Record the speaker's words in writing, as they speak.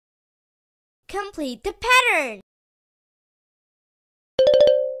Complete the pattern.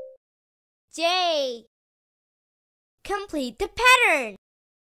 J. Complete the pattern.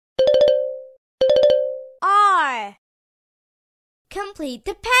 R. Complete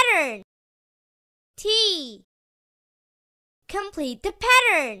the pattern. T. Complete the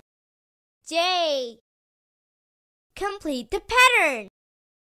pattern. J. Complete the pattern.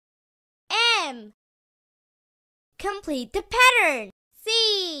 M. Complete the pattern.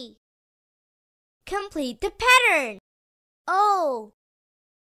 C. Complete the pattern. O.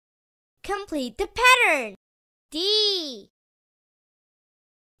 Complete the pattern. D.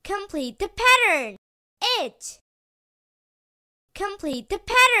 Complete the pattern. H. Complete the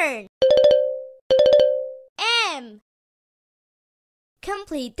pattern. M.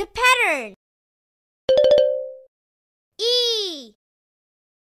 Complete the pattern. E.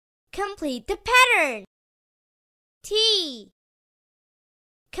 Complete the pattern. T.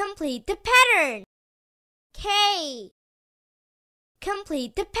 Complete the pattern. K.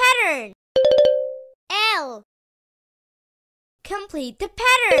 Complete the pattern. L. Complete the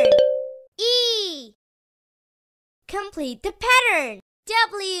pattern. E. Complete the pattern.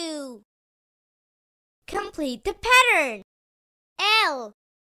 W. Complete the pattern. L.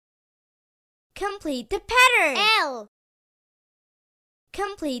 Complete the pattern. L.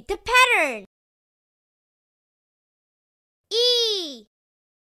 Complete the pattern. E.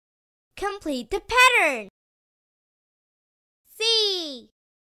 Complete the pattern. C.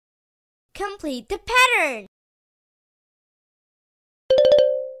 Complete the pattern.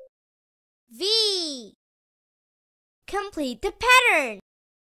 V. Complete the pattern.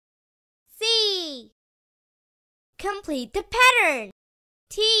 C. Complete the pattern.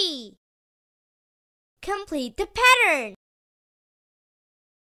 T. Complete the pattern.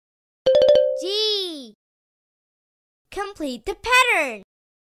 G. Complete the pattern.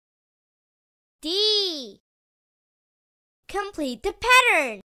 D. Complete the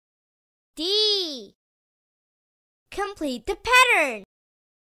pattern. D. Complete the pattern.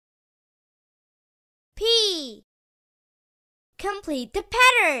 P. Complete the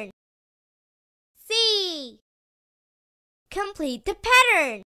pattern. C. Complete the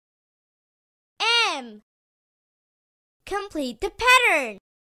pattern. M. Complete the pattern.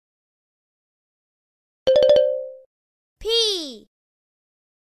 P.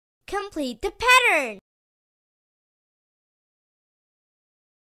 Complete the pattern.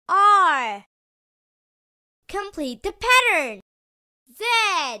 R. Complete the pattern.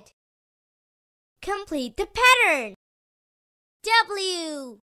 Z. Complete the pattern.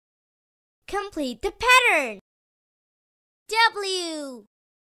 W. Complete the pattern. W.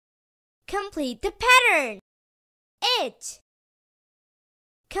 Complete the pattern. H.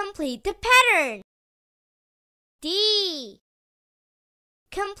 Complete the pattern. D.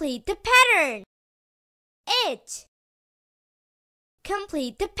 Complete the pattern. H.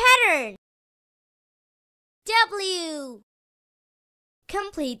 Complete the pattern. W.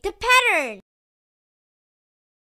 Complete the pattern.